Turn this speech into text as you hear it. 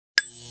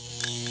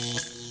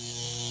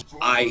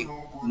I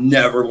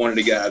never wanted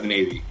to get out of the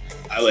Navy.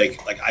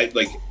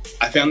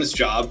 I found this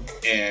job,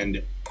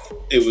 and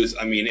it was,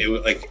 I mean, it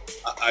was like,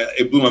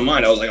 it blew my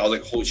mind. I was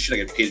like, holy shit,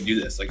 I get paid to do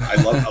this. Like, I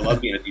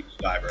love being a deep sea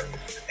diver.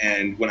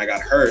 And when I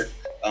got hurt,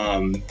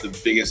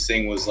 the biggest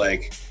thing was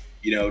like,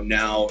 you know,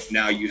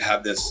 now you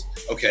have this,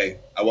 okay,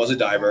 I was a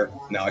diver,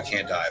 now I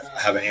can't dive. I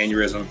have an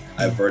aneurysm,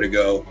 I have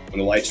vertigo. When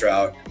the lights are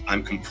out,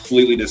 I'm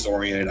completely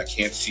disoriented. I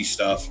can't see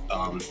stuff.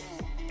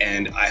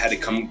 And I had to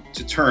come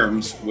to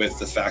terms with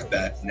the fact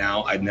that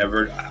now I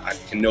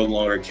can no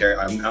longer carry,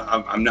 I'm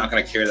not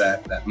going to carry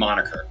that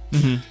moniker.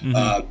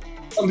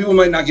 Some people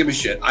might not give a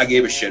shit. I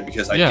gave a shit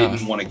because I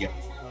didn't want to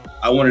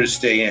I wanted to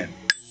stay in.